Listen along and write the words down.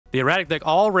The erratic deck,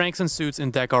 all ranks and suits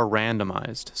in deck are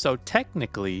randomized. So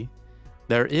technically,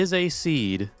 there is a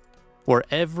seed where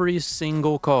every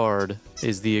single card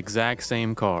is the exact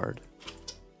same card.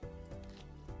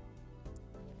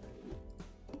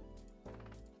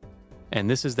 And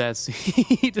this is that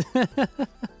seed.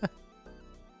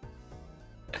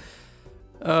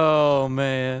 Oh,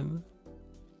 man.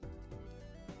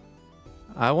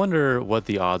 I wonder what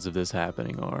the odds of this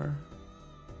happening are.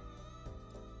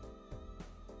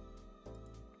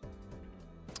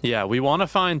 Yeah, we want to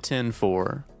find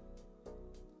 10-4.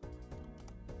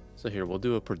 So here, we'll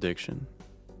do a prediction.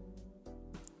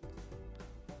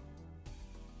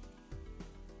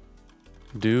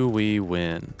 Do we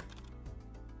win?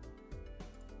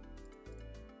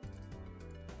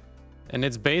 And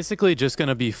it's basically just going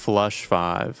to be flush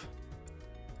 5.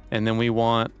 And then we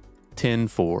want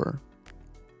 10-4.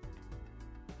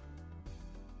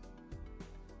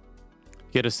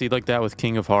 Get a seed like that with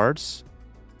King of Hearts?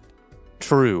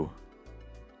 True.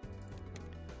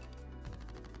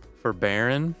 For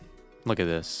Baron, look at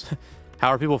this. How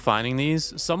are people finding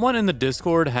these? Someone in the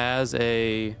Discord has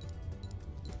a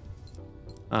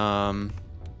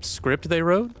script they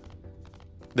wrote.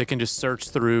 They can just search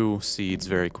through seeds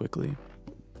very quickly.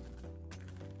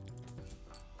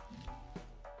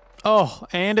 Oh,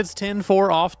 and it's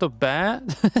 10-4 off the bat?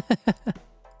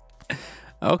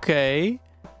 Okay.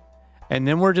 And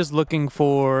then we're just looking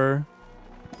for...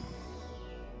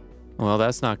 Well,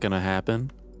 that's not going to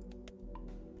happen.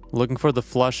 Looking for the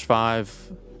flush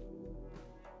 5.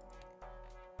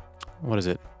 What is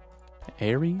it?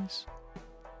 Aries?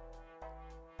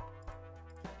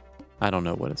 I don't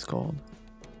know what it's called.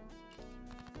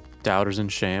 Doubters in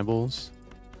Shambles.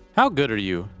 How good are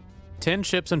you? 10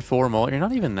 chips and 4 mult. You're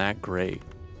not even that great.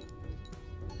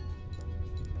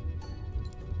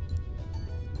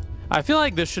 I feel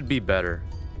like this should be better.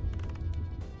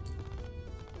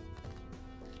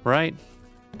 Right?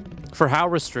 For how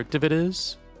restrictive it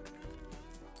is.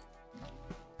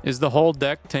 Is the whole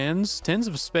deck 10s? 10s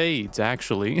of spades,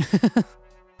 actually.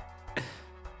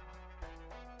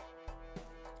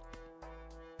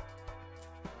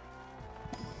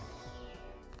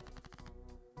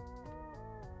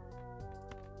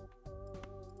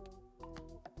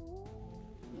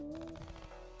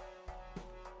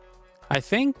 I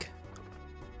think...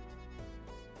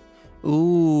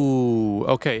 Ooh,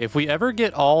 okay. If we ever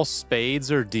get all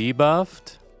spades or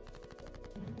debuffed,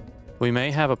 we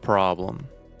may have a problem.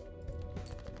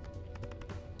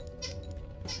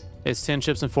 It's 10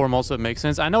 chips and 4 mult, so it makes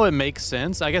sense. I know it makes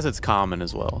sense. I guess it's common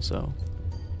as well, so.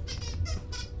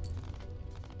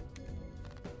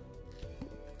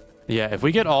 Yeah, if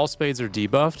we get all spades or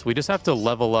debuffed, we just have to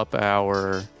level up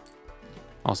our...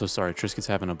 Also, sorry, Triscuit's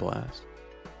having a blast.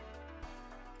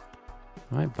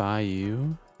 I might buy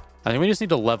you. I think we just need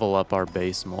to level up our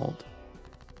base mold.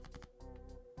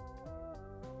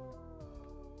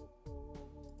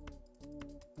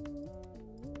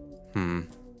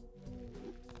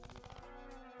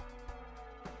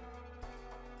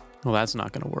 Well, that's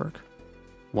not going to work.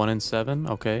 1 in 7,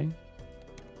 okay.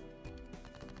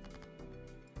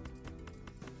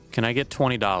 Can I get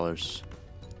 $20?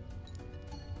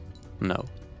 No.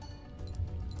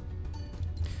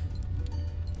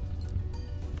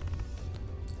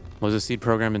 Was the seed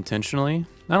programmed intentionally?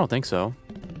 I don't think so.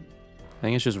 I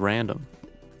think it's just random.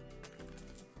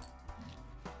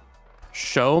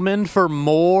 Showman for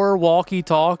more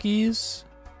walkie-talkies?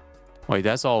 Wait,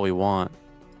 that's all we want.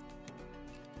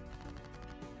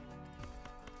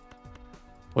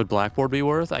 Would Blackboard be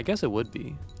worth? I guess it would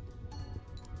be.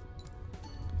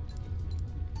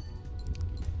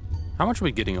 How much are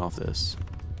we getting off this?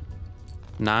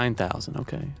 9,000,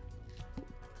 okay.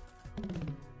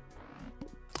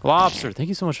 Lobster, thank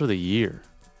you so much for the year.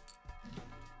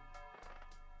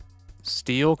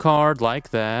 Steel card like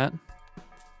that.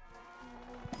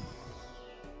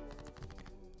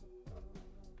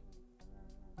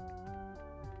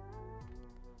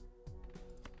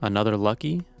 Another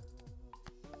lucky.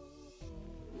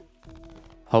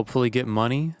 Hopefully get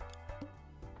money.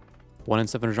 1 in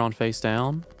 7 are drawn face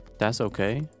down. That's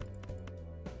okay.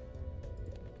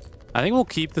 I think we'll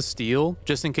keep the steel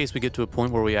just in case we get to a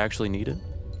point where we actually need it.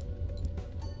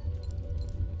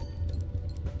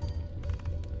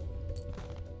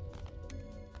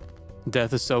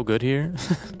 Death is so good here.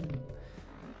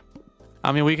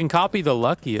 I mean, we can copy the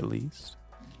lucky at least.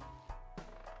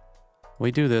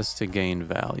 We do this to gain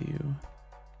value.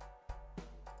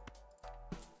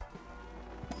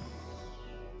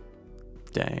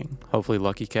 Dang. Hopefully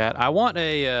lucky cat. I want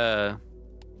a...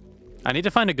 I need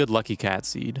to find a good lucky cat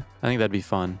seed. I think that'd be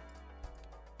fun.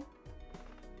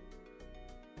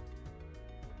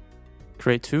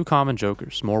 Create 2 common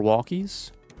jokers. More walkies.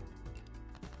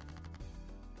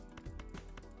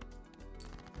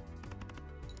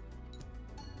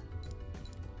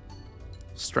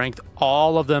 Strength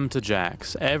all of them to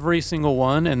jacks. Every single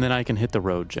one, and then I can hit the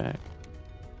road jack.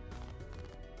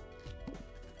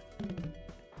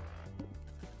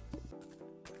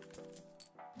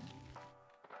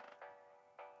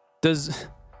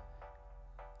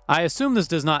 I assume this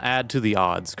does not add to the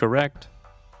odds, correct?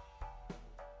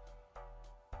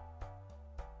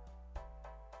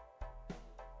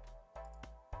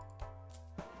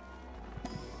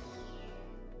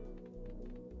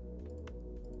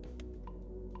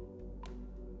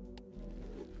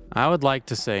 I would like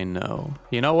to say no.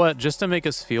 You know what? Just to make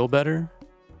us feel better,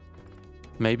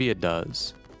 maybe it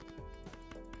does.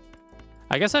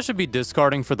 I guess I should be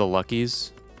discarding for the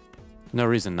luckies. No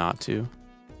reason not to.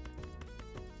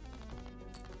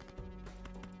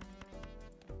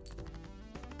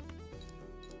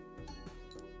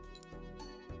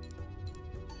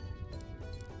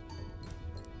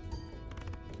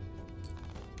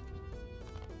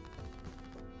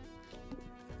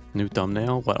 New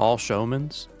thumbnail? What, all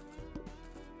showmans?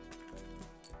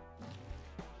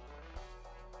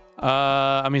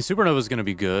 I mean, Supernova's gonna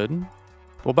be good.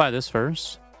 We'll buy this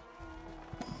first.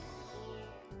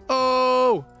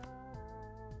 Oh!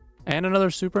 And another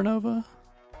Supernova?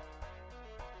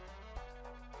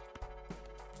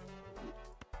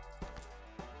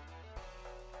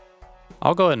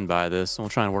 I'll go ahead and buy this, and we'll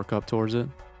try and work up towards it.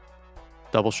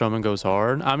 Double Showman goes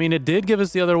hard. I mean, it did give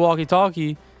us the other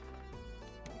walkie-talkie.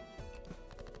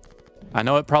 I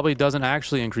know it probably doesn't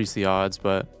actually increase the odds,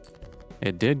 but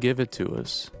it did give it to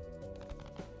us.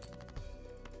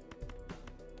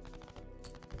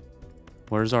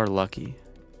 Where's our lucky?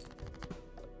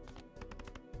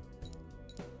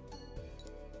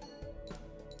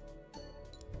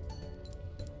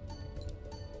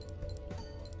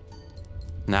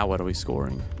 Now what are we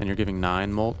scoring? And you're giving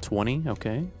 9 molt, 20,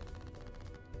 okay.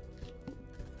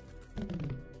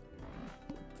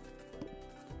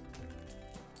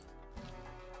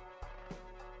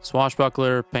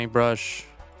 Swashbuckler, paintbrush.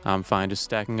 I'm fine just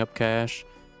stacking up cash.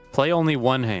 Play only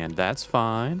one hand, that's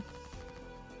fine.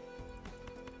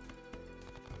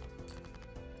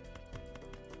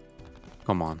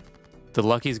 Come on. The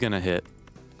lucky's gonna hit.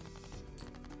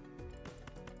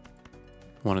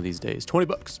 One of these days. 20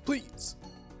 bucks, please.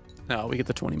 No, we get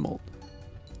the 20 molt.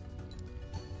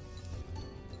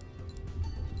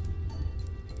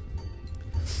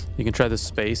 You can try the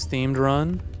space themed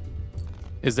run.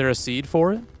 Is there a seed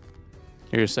for it?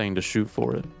 You're saying to shoot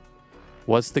for it.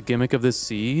 What's the gimmick of this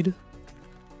seed?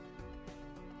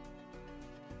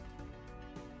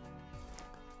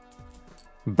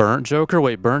 Burnt Joker?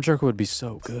 Wait, Burnt Joker would be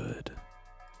so good.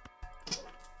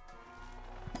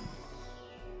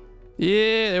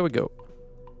 Yeah, there we go.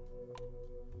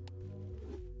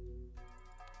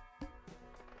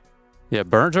 Yeah,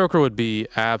 Burnt Joker would be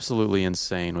absolutely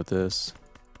insane with this.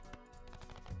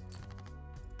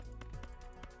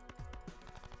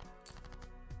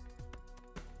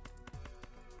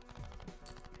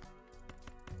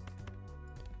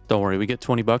 Don't worry, we get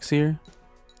 20 bucks here.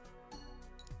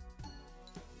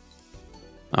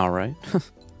 All right.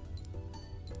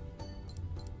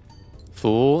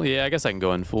 Fool? Yeah, I guess I can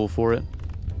go in Fool for it.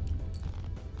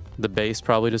 The base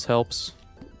probably just helps.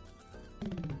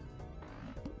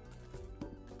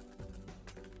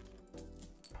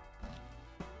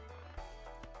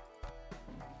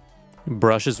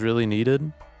 Brush is really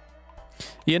needed.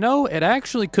 You know, it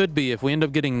actually could be if we end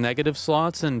up getting negative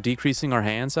slots and decreasing our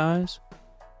hand size.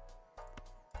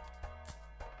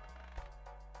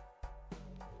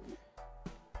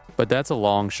 But that's a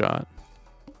long shot.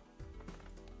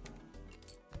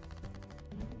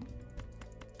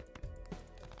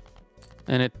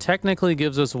 And it technically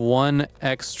gives us 1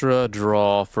 extra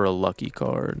draw for a lucky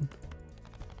card.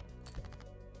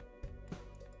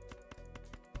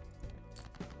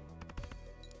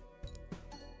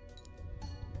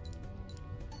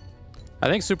 I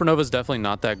think Supernova's definitely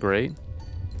not that great.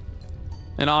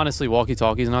 And honestly, Walkie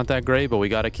Talkie's not that great, but we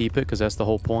got to keep it because that's the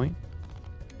whole point.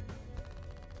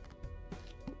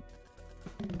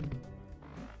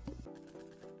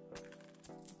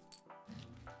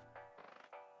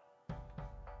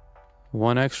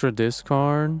 One extra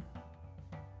discard.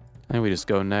 I think we just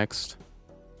go next.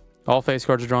 All face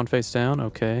cards are drawn face down.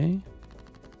 Okay.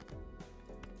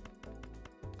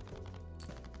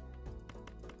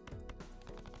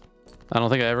 I don't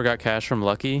think I ever got cash from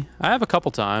Lucky. I have a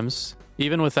couple times,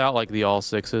 even without like the all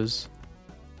sixes.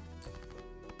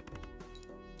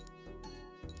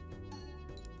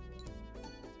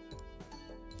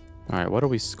 All right, what are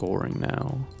we scoring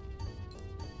now?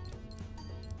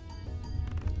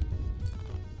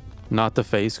 Not the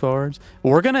face cards.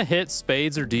 We're going to hit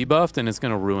spades or debuffed, and it's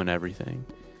going to ruin everything.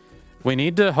 We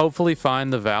need to hopefully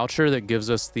find the voucher that gives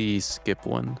us the skip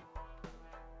one.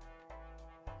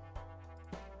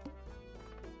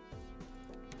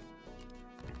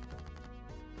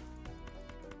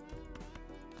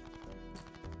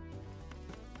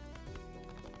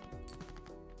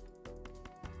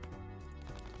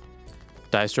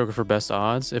 Dice Joker for best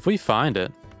odds. If we find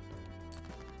it.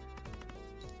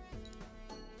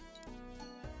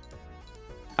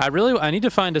 I need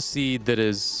to find a seed that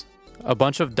is a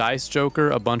bunch of Dice Joker,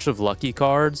 a bunch of lucky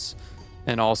cards,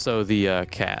 and also the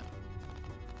cat.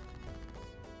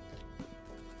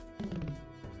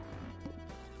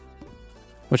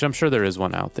 Which I'm sure there is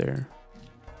one out there.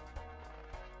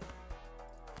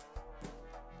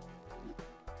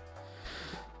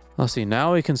 Let's see,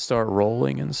 now we can start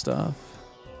rolling and stuff.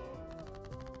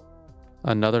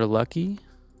 Another lucky.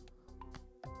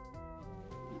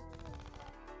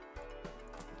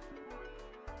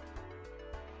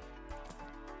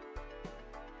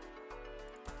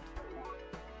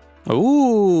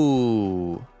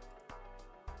 Ooh.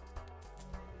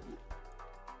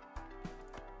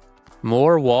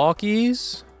 More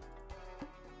walkies.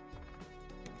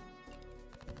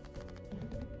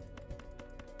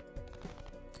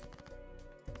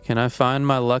 Can I find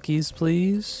my luckies,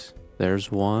 please?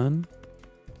 There's one.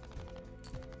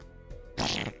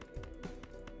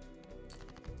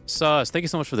 Sus, thank you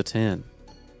so much for the 10.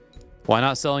 Why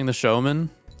not selling the Showman?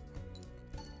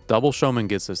 Double Showman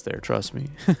gets us there, trust me.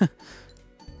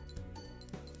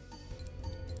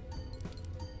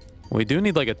 We do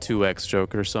need like a 2x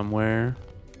Joker somewhere.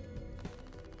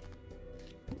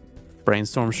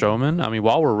 Brainstorm Showman? I mean,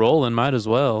 while we're rolling, might as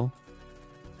well.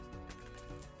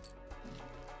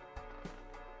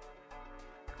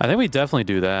 I think we definitely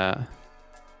do that.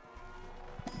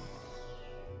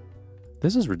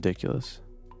 This is ridiculous.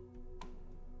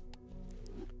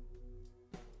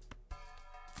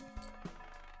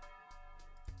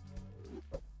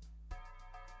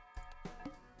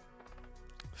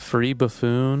 Free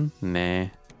buffoon? Nah.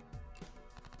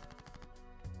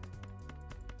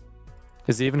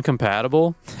 Is it even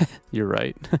compatible? You're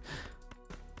right.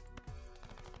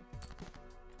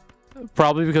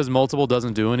 Probably because multiple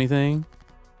doesn't do anything.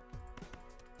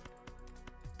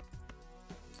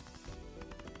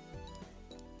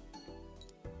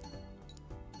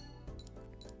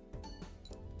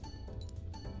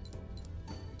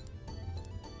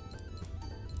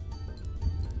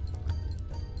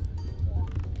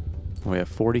 We have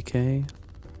 40k.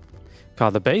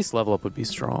 God, the base level up would be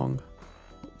strong.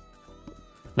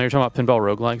 Now you're talking about pinball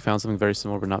roguelike. Found something very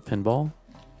similar, but not pinball.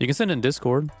 You can send it in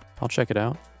Discord. I'll check it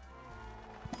out.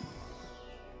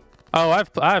 Oh,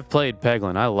 I've played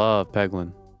Peglin. I love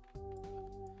Peglin.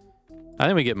 I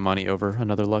think we get money over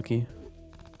another lucky.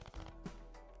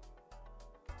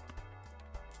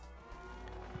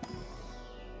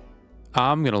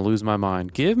 I'm gonna lose my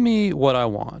mind. Give me what I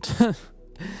want.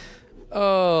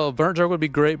 Oh, Burnt Joke would be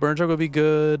great. Burnt Joke would be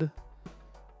good.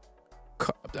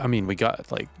 I mean, we gotta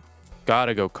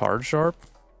go Card Sharp.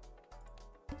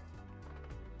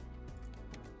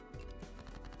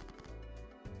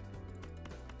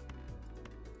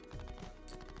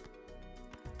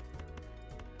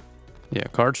 Yeah,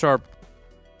 Card Sharp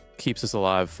keeps us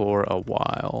alive for a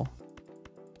while.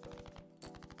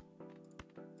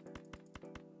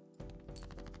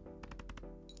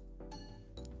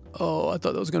 Oh, I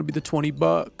thought that was going to be the 20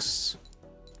 bucks.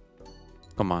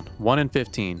 Come on. 1 in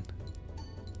 15.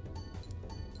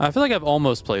 I feel like I've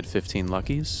almost played 15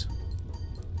 luckies.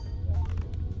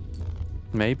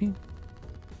 Maybe.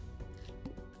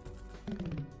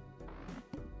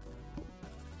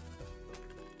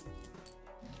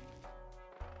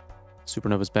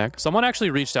 Supernova's back. Someone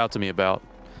actually reached out to me about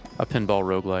a pinball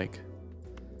roguelike.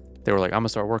 They were like, I'm going to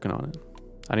start working on it.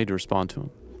 I need to respond to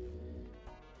them.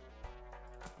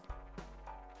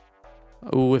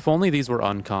 Ooh, if only these were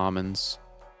uncommons.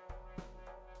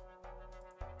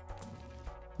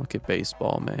 Look at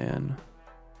baseball, man.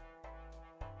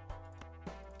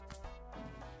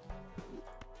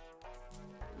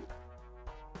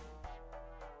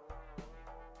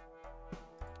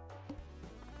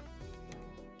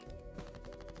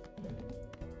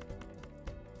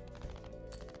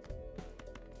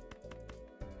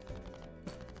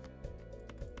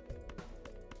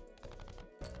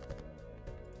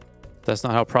 That's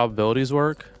not how probabilities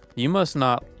work. You must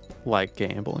not like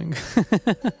gambling. All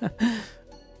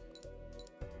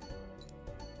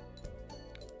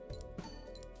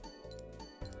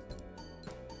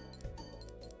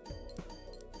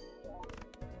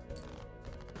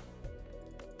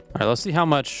right, let's see how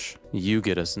much you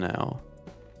get us now.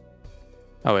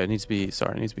 Oh, wait, it needs to be,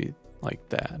 sorry, it needs to be like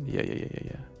that.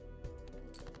 Yeah.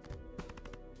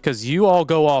 Because you all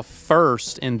go off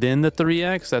first and then the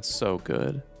 3x. That's so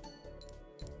good.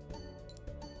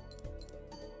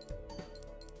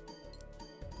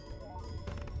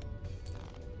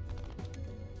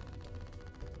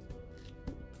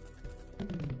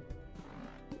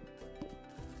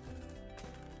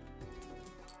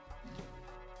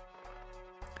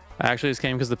 Actually, this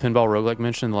came because the pinball roguelike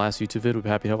mentioned in the last YouTube vid. We'd be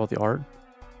happy to help out the art.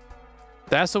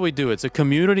 That's what we do. It's a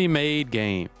community-made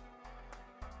game.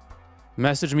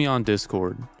 Message me on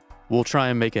Discord. We'll try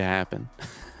and make it happen.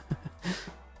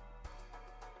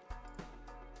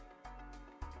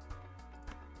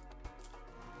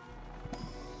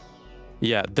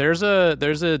 Yeah, there's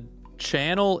a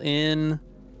channel in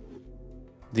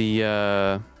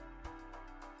the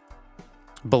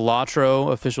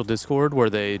Balatro official Discord where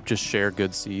they just share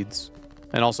good seeds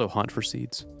and also hunt for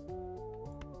seeds.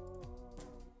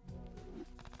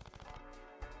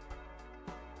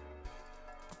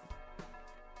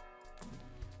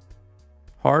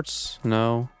 Hearts?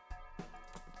 No.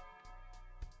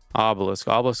 Obelisk.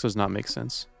 Obelisk does not make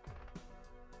sense.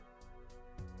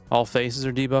 All faces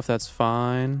are debuffed. That's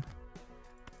fine.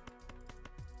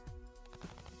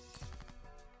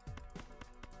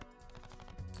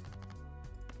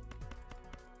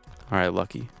 All right,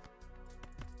 Lucky.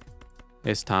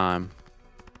 It's time.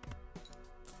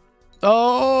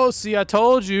 Oh, see, I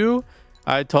told you.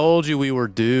 I told you we were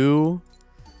due.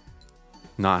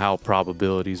 Not how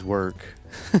probabilities work.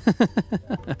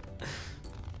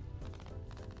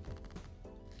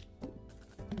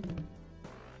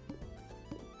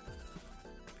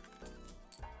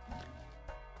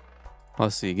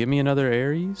 Let's see. Give me another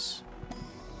Aries.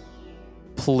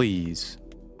 Please.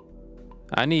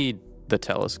 I need the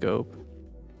telescope.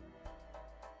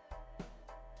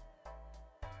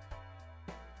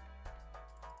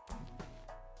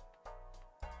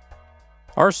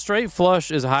 Our straight flush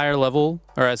is higher level,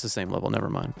 or it's the same level, never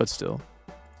mind, but still.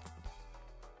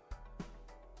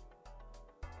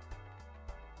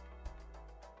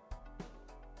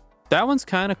 That one's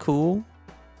kind of cool.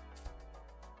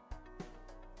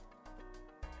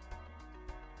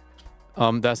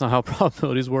 That's not how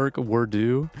probabilities work. We're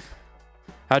due.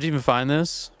 How'd you even find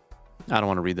this? I don't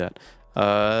want to read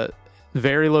that.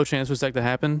 Very low chance for that to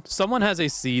happen. Someone has a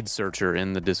seed searcher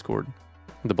in the Discord,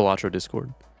 the Balatro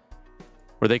Discord,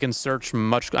 where they can search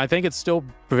much. I think it's still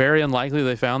very unlikely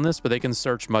they found this, but they can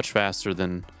search much faster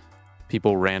than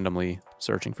people randomly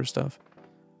searching for stuff.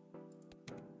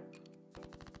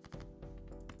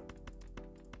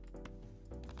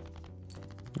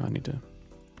 I need to...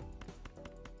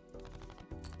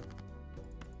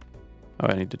 Oh,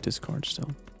 I need to discard still.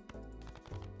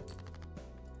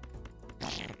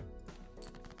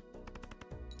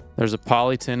 There's a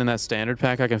poly 10 in that standard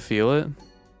pack. I can feel it.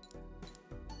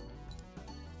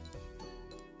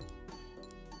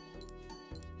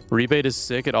 Rebate is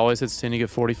sick. It always hits 10. You get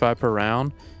 45 per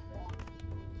round.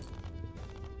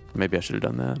 Maybe I should have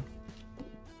done that.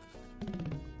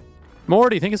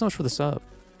 Morty, thank you so much for the sub.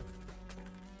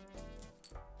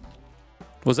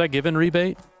 Was that given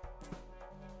rebate?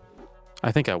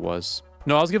 I think I was.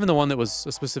 No, I was given the one that was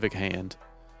a specific hand.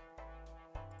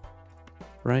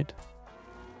 Right?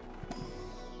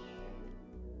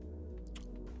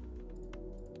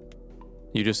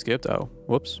 You just skipped? Oh,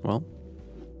 whoops. Well,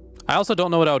 I also don't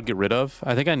know what I would get rid of.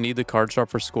 I think I need the card sharp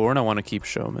for score, and I want to keep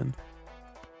Showman.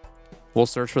 We'll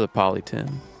search for the poly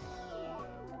 10.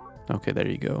 Okay, there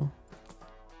you go.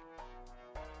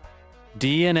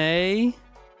 DNA?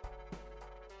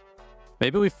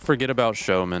 Maybe we forget about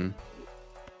Showman.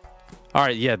 All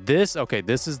right, yeah, this, okay,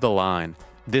 this is the line.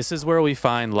 This is where we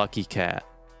find Lucky Cat.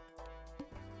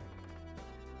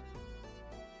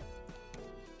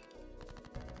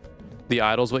 The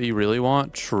idol's what you really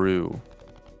want? True.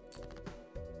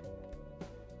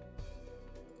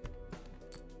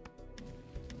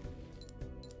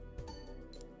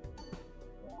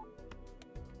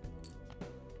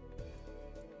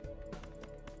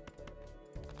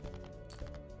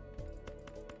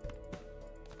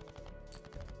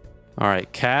 All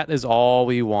right, cat is all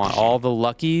we want. All the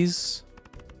luckies.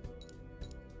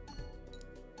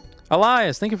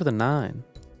 Elias, thank you for the 9.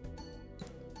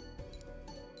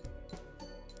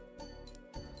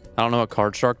 I don't know what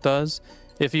Card Shark does.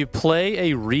 If you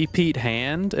play a repeat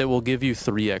hand, it will give you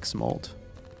 3x mult.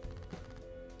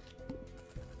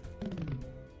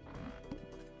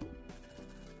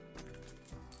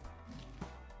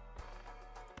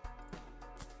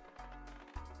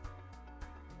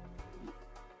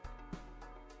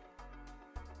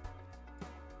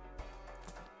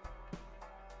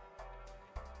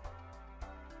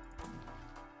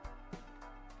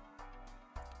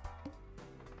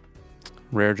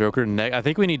 Rare Joker. I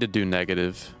think we need to do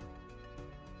negative.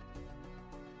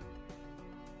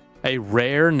 A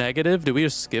rare negative? Do we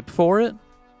just skip for it?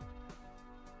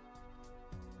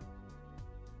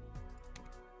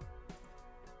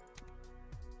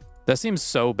 That seems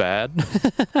so bad.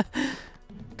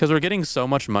 Because we're getting so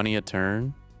much money a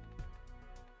turn.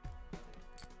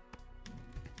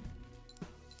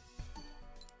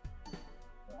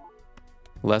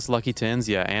 Less lucky 10s?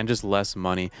 Yeah, and just less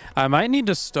money. I might need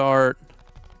to start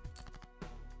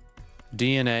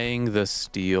DNAing the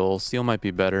steel. Steel might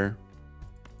be better.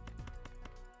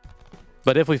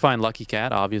 But if we find Lucky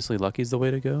Cat, obviously Lucky's the way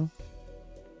to go.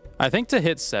 I think to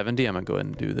hit 70, I'm going to go ahead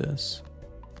and do this.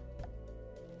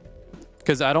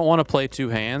 Because I don't want to play 2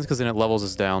 hands, because then it levels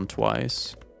us down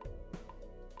twice.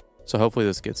 So hopefully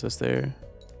this gets us there.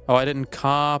 Oh, I didn't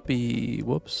copy.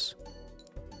 Whoops.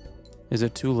 Is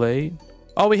it too late?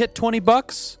 Oh, we hit 20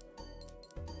 bucks?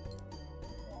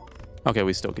 Okay,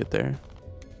 we still get there.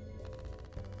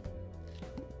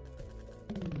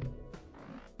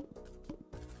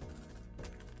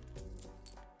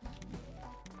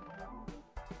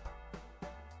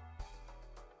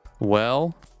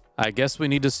 Well, I guess we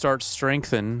need to start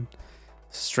strengthening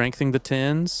the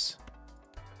 10s.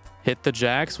 Hit the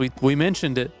jacks. We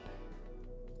mentioned it.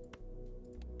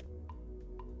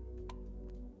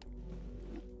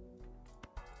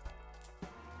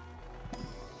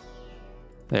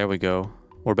 There we go.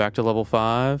 We're back to level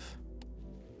 5.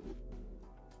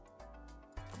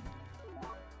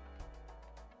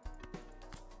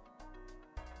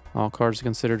 All cards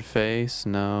considered face?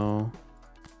 No.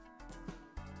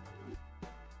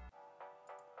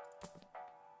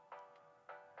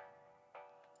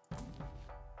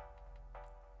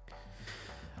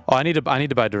 Oh, I need to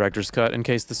buy director's cut in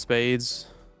case the spades.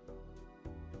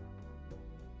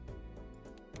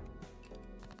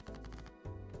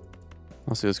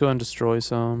 Let's see. Let's go ahead and destroy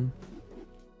some.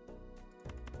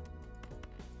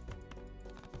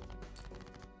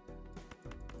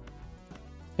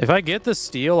 If I get the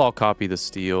steel, I'll copy the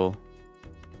steel.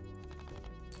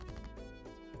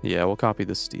 Yeah, we'll copy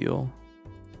the steel.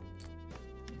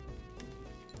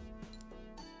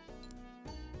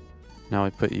 Now I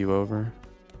put you over.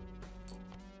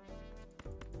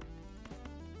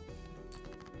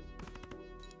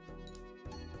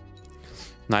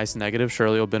 Nice negative.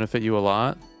 Surely will benefit you a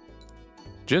lot.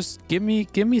 Just give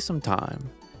me some time.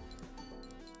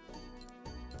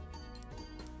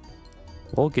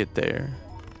 We'll get there.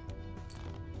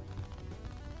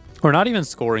 We're not even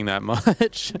scoring that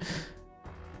much.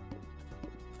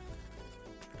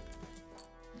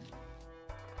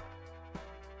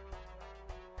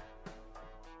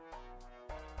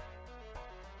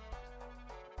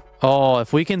 Oh,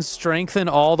 if we can strengthen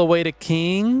all the way to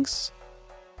kings.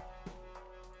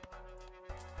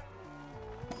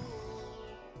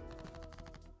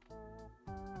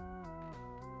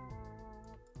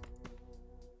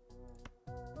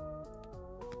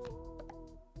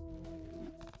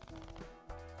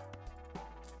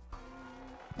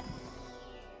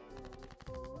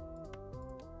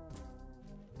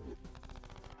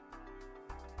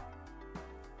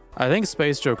 I think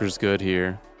Space Joker's good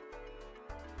here.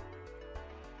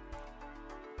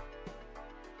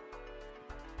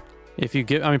 If you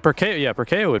give, I mean, Perkeo, yeah,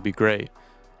 Perkeo would be great.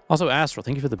 Also, Astral,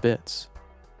 thank you for the bits.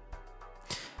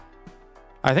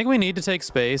 I think we need to take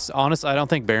space. Honest, I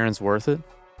don't think Baron's worth it.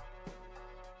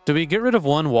 Do we get rid of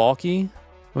one walkie?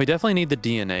 We definitely need the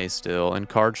DNA still, and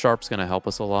Card Sharp's going to help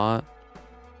us a lot.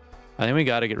 I think we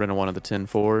got to get rid of one of the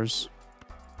 10-4s.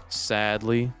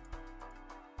 Sadly.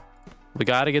 We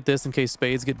got to get this in case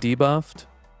spades get debuffed.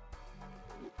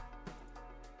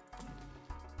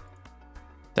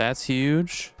 That's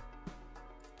huge.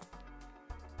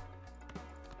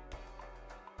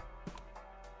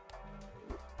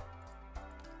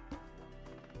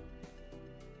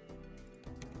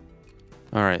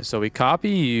 All right, so we copy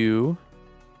you.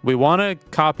 We want to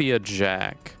copy a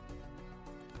jack.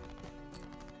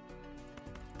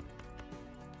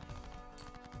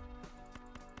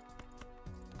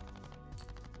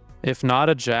 If not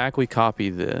a jack, we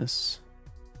copy this.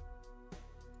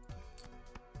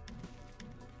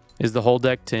 Is the whole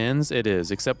deck 10s? It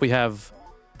is, except we have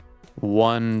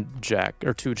one jack,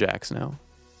 or 2 jacks now.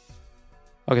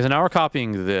 Okay, so now we're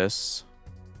copying this.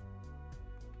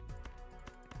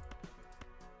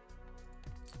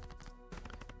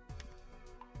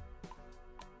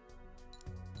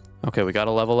 Okay, we got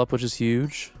a level up, which is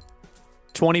huge.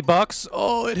 20 bucks.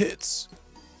 Oh, it hits.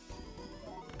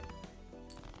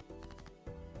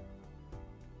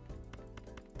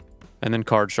 And then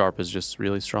Card Sharp is just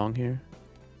really strong here.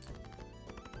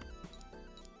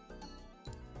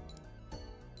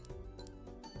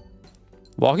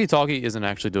 Walkie-talkie isn't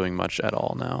actually doing much at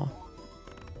all now.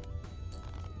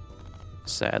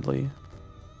 Sadly.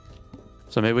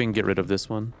 So maybe we can get rid of this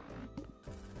one.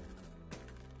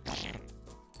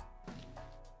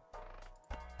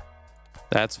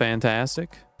 That's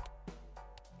fantastic.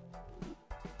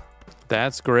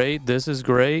 That's great. This is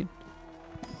great.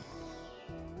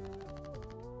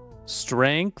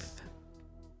 Strength.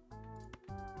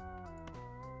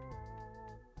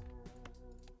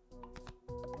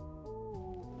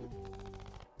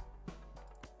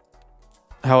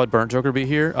 How would Burnt Joker be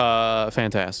here?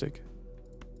 Fantastic.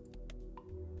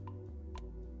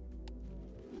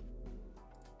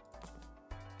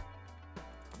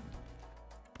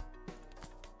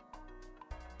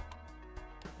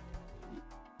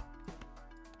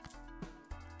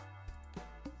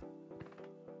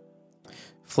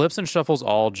 Flips and shuffles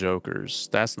all jokers.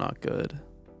 That's not good.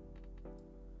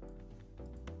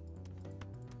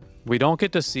 We don't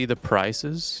get to see the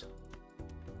prices,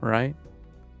 right?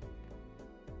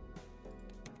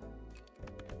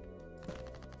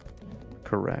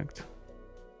 Correct.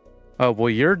 Oh, well,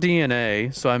 you're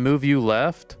DNA, so I move you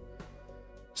left.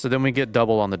 So then we get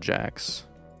double on the jacks.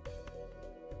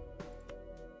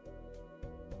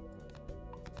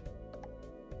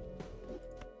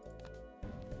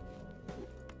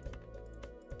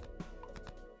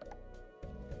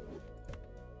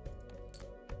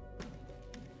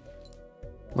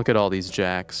 Look at all these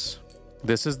jacks.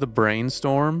 This is the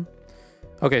brainstorm.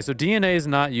 Okay, so DNA is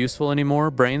not useful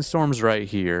anymore. Brainstorm's right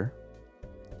here.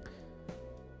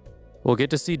 We'll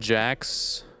get to see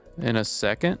jacks in a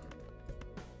second.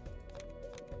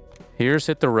 Here's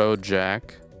hit the road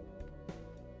jack.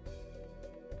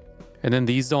 And then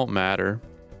these don't matter.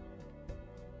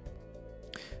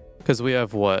 Because we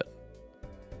have what?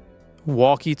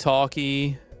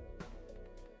 Walkie-talkie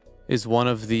is one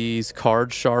of these.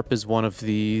 Card sharp is one of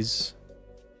these.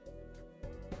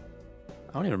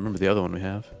 I don't even remember the other one we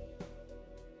have.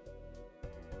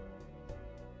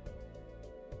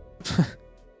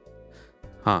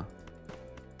 Huh.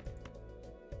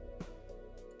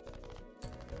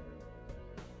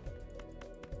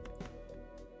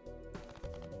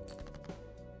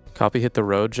 Copy hit the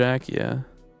road jack? Yeah.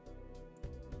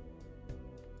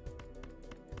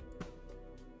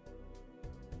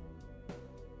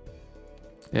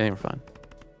 Yeah, we're fine.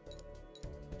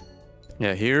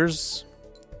 Yeah, here's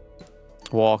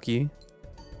walkie.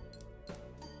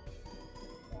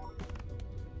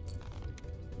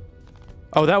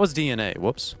 Oh, that was DNA.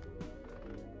 Whoops.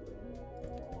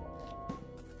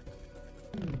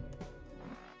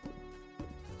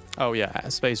 Oh, yeah.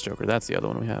 Space Joker. That's the other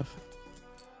one we have.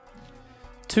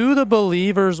 To the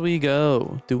believers we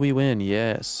go. Do we win?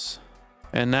 Yes.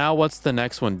 And now what's the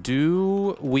next one?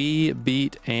 Do we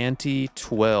beat Ante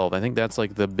 12? I think that's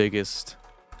like the biggest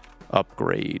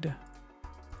upgrade.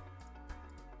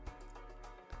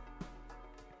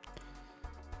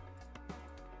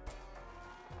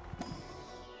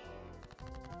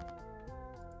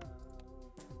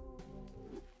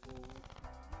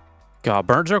 God,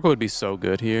 Burnt Joker would be so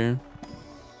good here.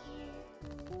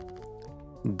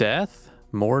 Death?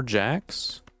 More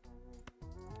jacks?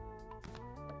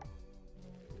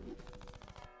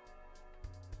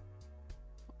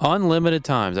 Unlimited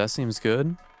times. That seems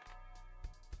good.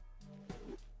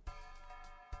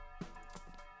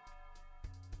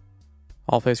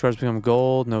 All face cards become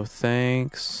gold. No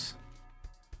thanks.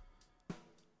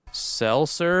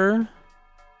 Seltzer?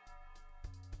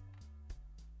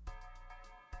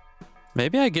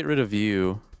 Maybe I get rid of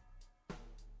you.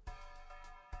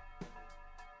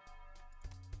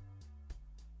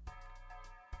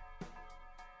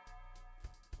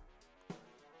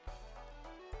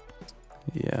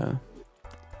 Yeah.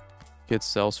 Get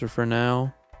Seltzer for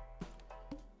now.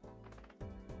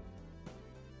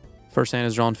 First hand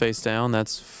is drawn face down.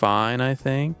 That's fine, I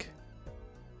think.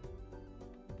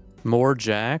 More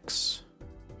jacks.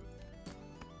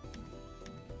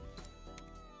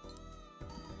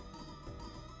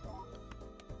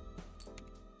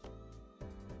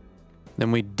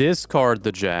 Then we discard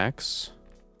the jacks.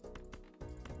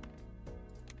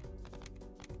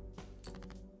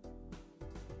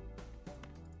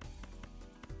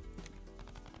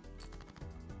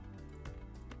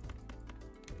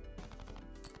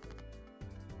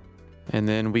 And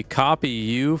then we copy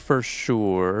you for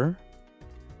sure.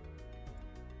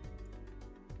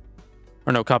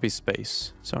 Or no, copy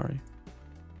space. Sorry.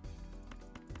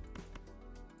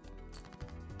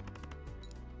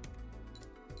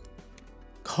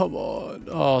 Come on.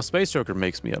 Oh, Space Joker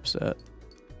makes me upset.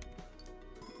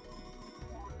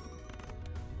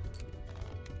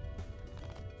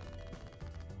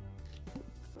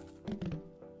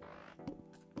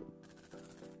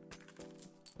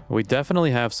 We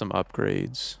definitely have some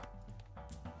upgrades.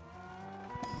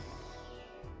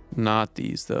 Not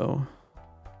these, though.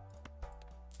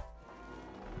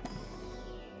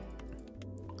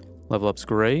 Level up's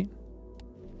great.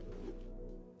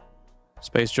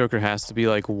 Space Joker has to be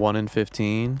like 1 in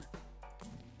 15.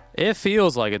 It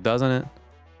feels like it, doesn't it?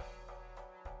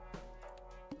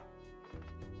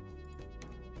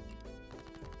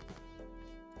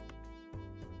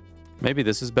 Maybe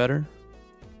this is better.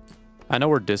 I know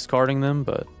we're discarding them,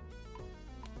 but...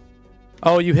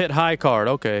 Oh, you hit high card.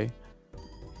 Okay.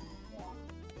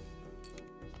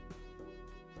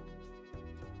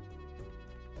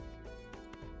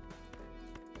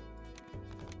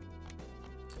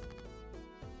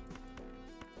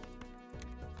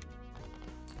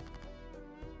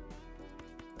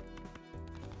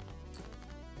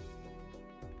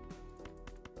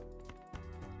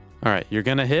 All right, you're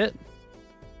gonna hit.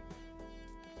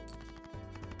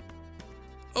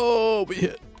 Oh, we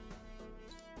hit.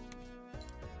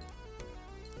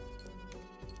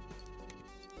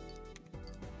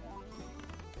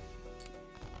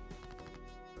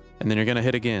 And then you're gonna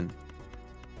hit again.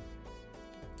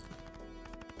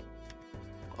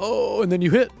 Oh, and then you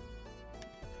hit.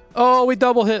 Oh, we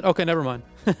double hit. Okay, never mind.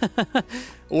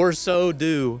 We're so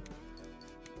due.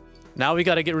 Now we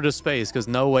got to get rid of space because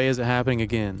no way is it happening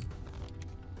again.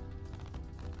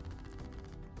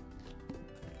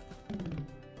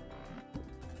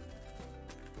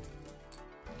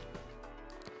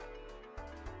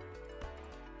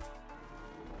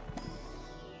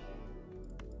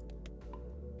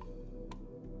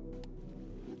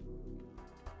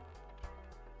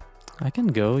 I can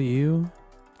go you.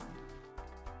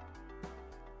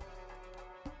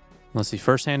 Let's see.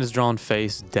 First hand is drawn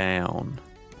face down.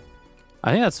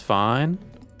 I think that's fine.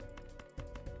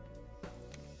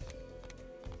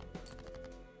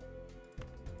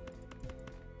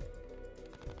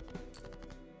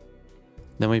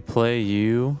 Then we play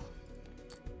you.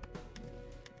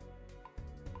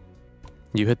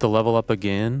 You hit the level up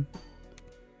again.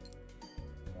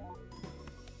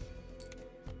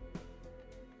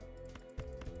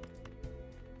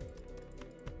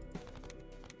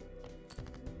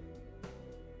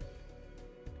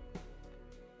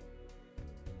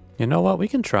 You know what? We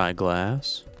can try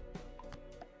glass.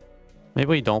 Maybe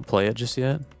we don't play it just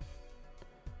yet.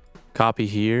 Copy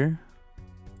here.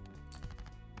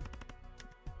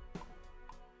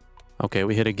 Okay,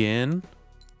 we hit again.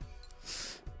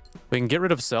 We can get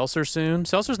rid of Seltzer soon.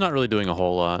 Seltzer's not really doing a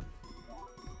whole lot.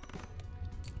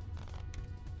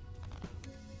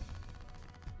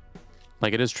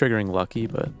 Like, it is triggering Lucky,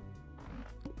 but...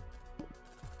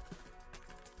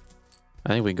 I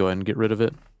think we can go ahead and get rid of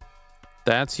it.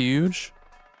 That's huge.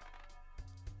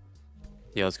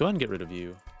 Yeah, let's go ahead and get rid of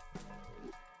you.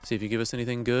 See if you give us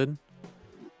anything good.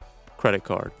 Credit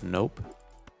card. Nope.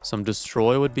 Some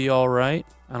destroy would be all right.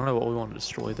 I don't know what we want to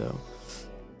destroy, though.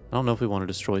 I don't know if we want to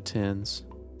destroy 10s.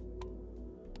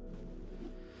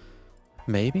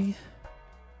 Maybe?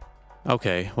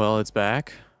 Okay, well, it's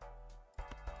back.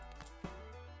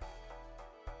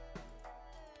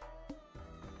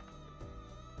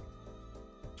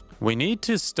 We need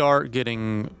to start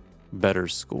getting better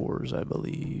scores, I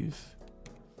believe.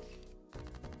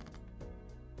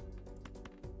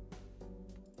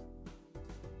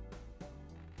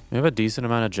 We have a decent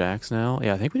amount of jacks now.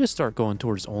 Yeah, I think we just start going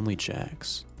towards only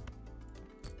jacks.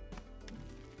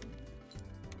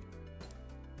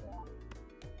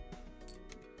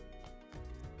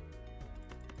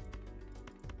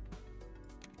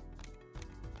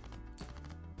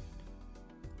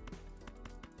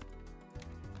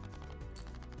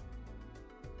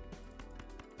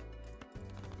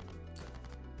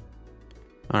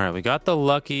 All right, we got the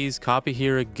luckies. Copy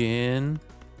here again.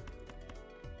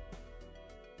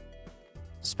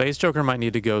 Space Joker might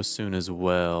need to go soon as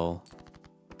well.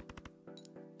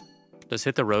 Does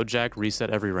hit the road jack reset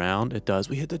every round? It does.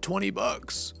 We hit the 20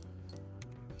 bucks.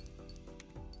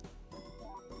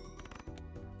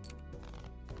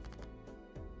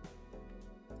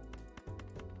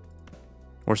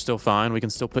 We're still fine. We can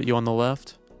still put you on the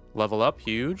left. Level up,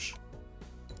 huge.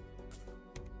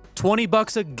 20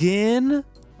 bucks again?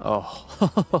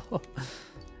 Oh.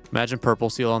 Imagine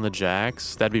purple seal on the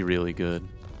jacks. That'd be really good.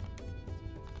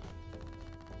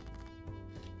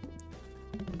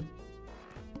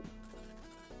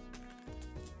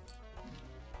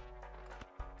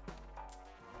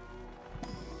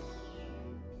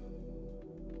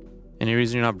 Any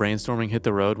reason you're not brainstorming hit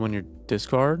the road when you're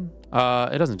discard?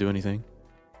 It doesn't do anything.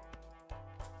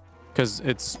 Because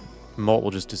its molt will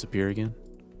just disappear again.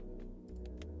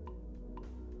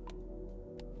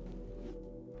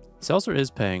 Seltzer is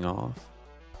paying off.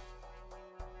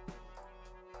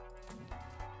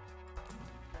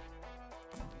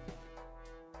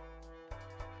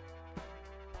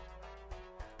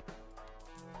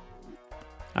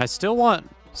 I still want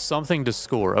something to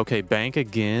score. Okay, bank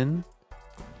again.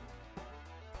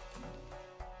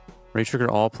 Retrigger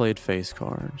all played face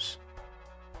cards.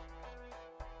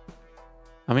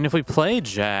 I mean, if we play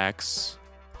jacks...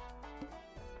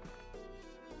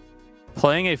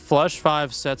 Playing a flush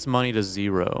 5 sets money to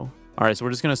 0. Alright, so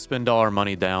we're just going to spend all our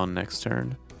money down next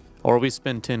turn. Or we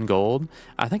spend 10 gold.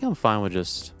 I think I'm fine with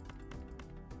just...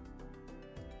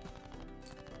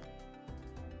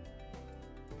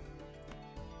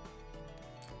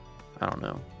 I don't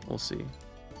know. We'll see.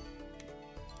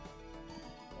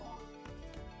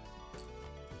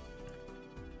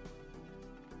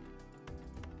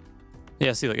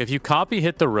 Yeah, see, like, if you copy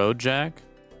hit the road jack,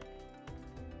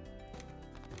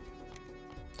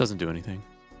 doesn't do anything.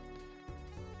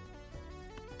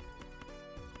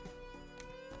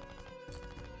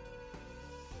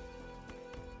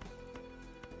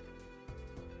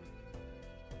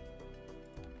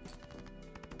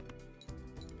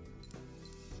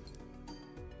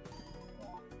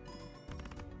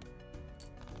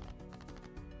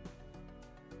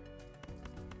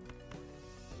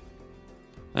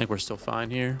 I think we're still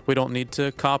fine here. We don't need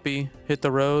to copy hit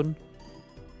the road.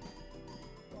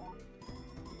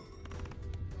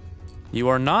 You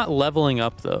are not leveling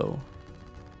up, though.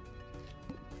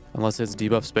 Unless it's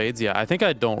debuff spades. Yeah, I think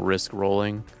I don't risk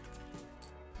rolling.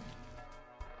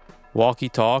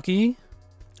 Walkie-talkie.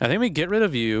 I think we get rid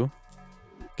of you.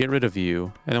 Get rid of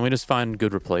you. And then we just find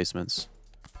good replacements.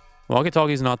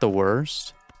 Walkie-talkie's not the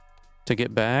worst to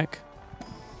get back.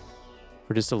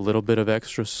 For just a little bit of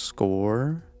extra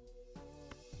score.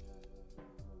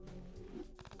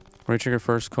 Retrigger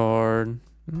first card.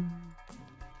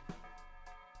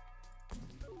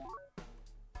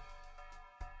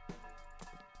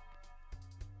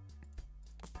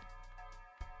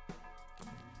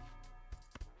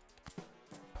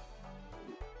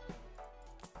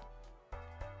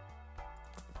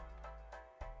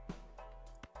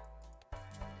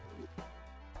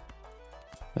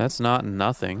 That's not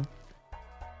nothing.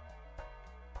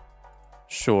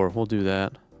 Sure, we'll do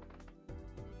that.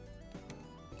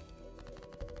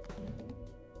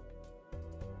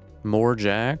 More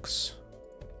jacks.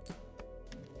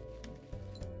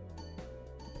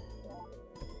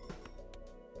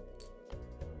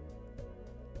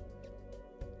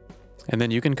 And then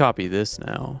you can copy this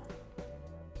now.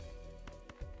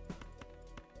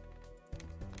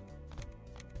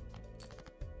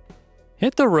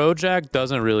 Hit the road jack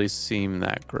doesn't really seem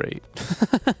that great.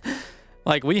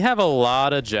 Like, we have a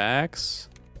lot of jacks.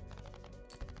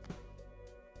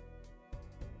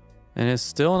 And it's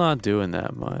still not doing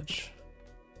that much.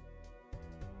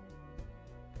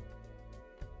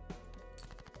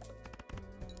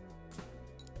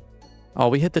 Oh,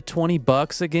 we hit the 20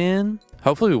 bucks again?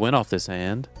 Hopefully we win off this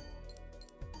hand.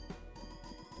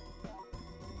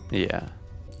 Yeah.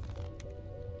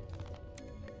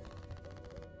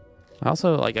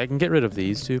 Also, like, I can get rid of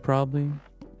these two probably.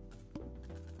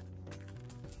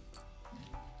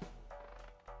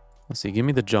 Let's see, give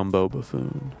me the jumbo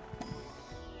buffoon.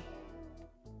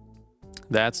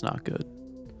 That's not good.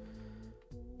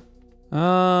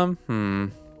 I'm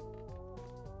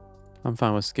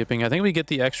fine with skipping. I think we get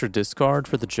the extra discard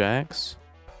for the jacks.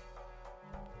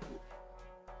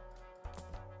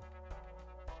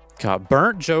 God,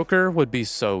 burnt joker would be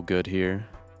so good here.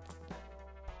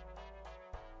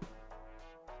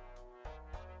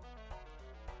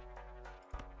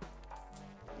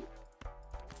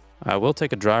 I will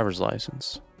take a driver's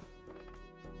license.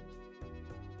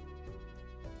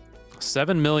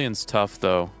 7 million's tough,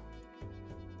 though.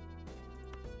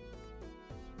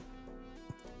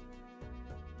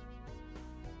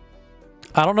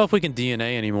 I don't know if we can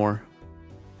DNA anymore.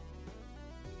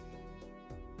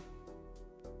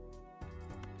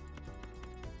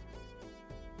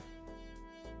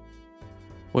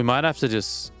 We might have to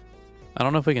just... I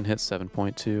don't know if we can hit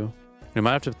 7.2. We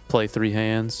might have to play 3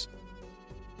 hands.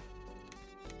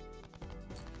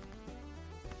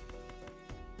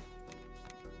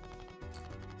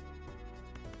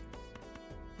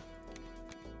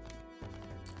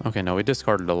 Okay, no, we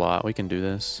discarded a lot. We can do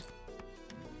this.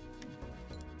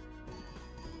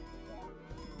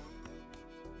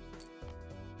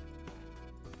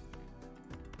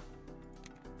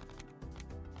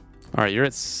 All right, you're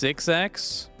at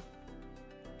 6x.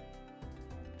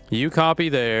 You copy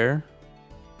there.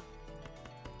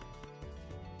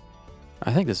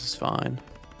 I think this is fine.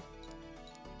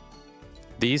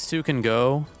 These two can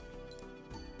go.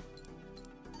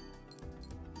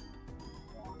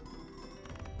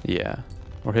 Yeah,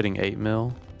 we're hitting 8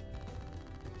 mil.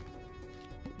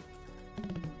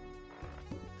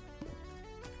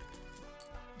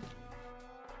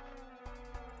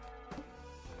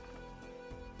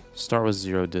 start with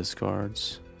 0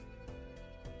 discards.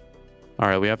 All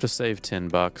right, we have to save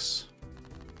 $10.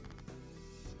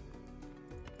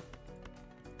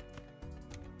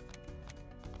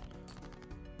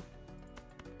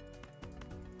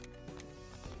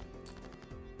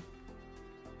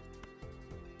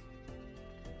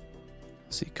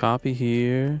 Let's see, copy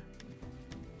here.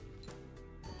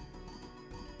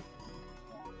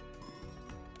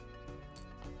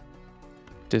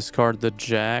 Discard the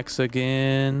jacks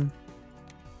again.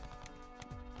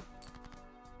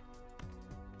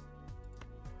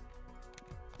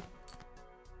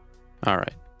 All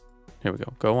right. Here we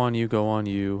go. Go on you, go on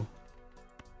you.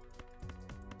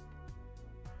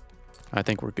 I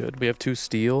think we're good. We have 2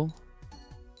 steel.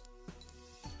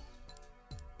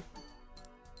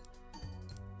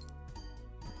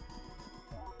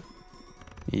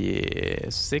 Yeah,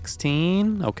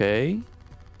 16. Okay.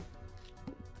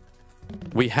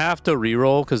 We have to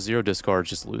reroll because 0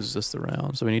 discards just loses us the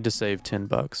round. So we need to save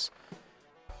 $10.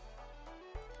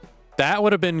 That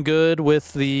would have been good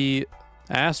with the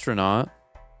astronaut.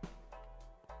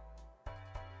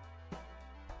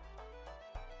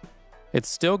 It's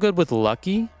still good with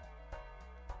lucky.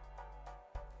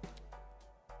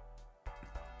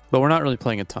 But we're not really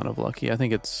playing a ton of lucky. I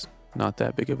think it's not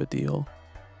that big of a deal.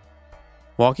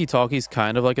 Walkie-talkie's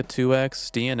kind of like a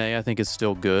 2x. DNA, I think, is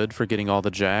still good for getting all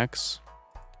the jacks.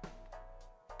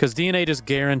 Because DNA just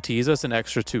guarantees us an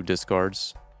extra 2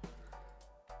 discards,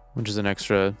 which is an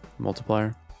extra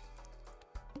multiplier.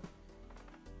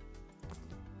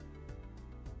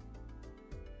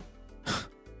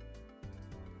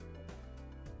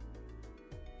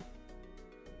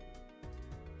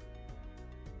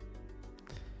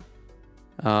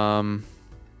 I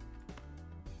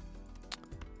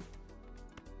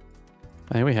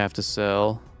think we have to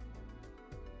sell.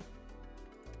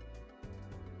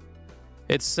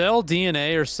 It's sell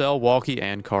DNA or sell walkie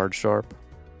and card sharp.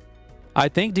 I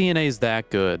think DNA is that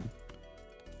good.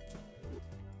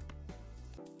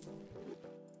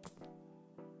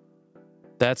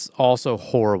 That's also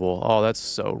horrible. Oh, that's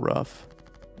so rough.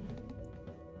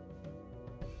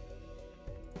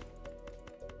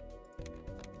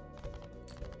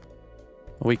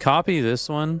 We copy this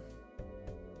one.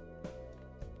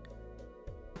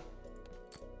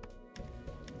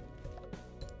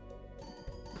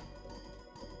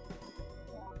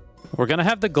 We're going to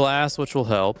have the glass, which will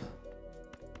help.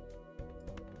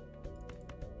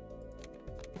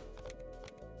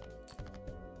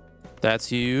 That's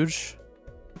huge.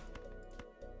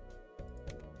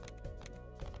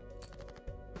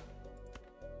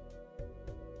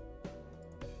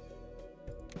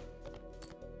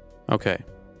 Okay.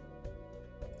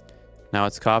 Now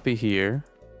it's copy here.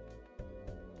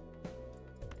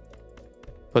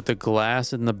 Put the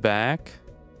glass in the back.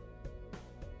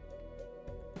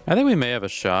 I think we may have a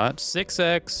shot.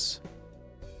 6x.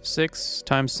 6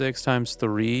 times 6 times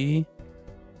 3.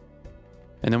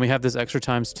 And then we have this extra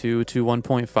times 2, 2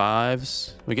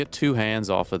 1.5s. We get 2 hands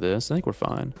off of this. I think we're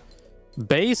fine.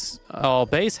 Base, oh,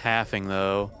 base halving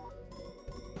though.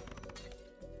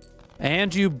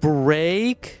 And you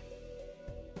break?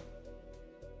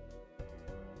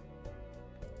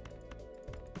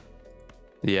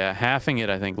 Yeah, halving it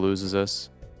I think loses us.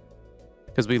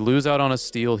 Because we lose out on a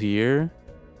steal here.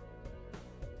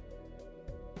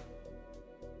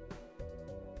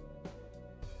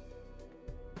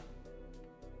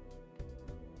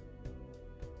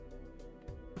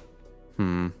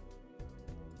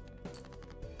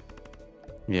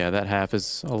 Yeah, that half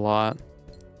is a lot.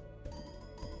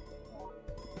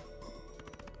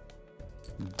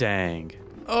 Dang.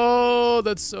 Oh,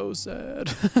 that's so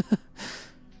sad.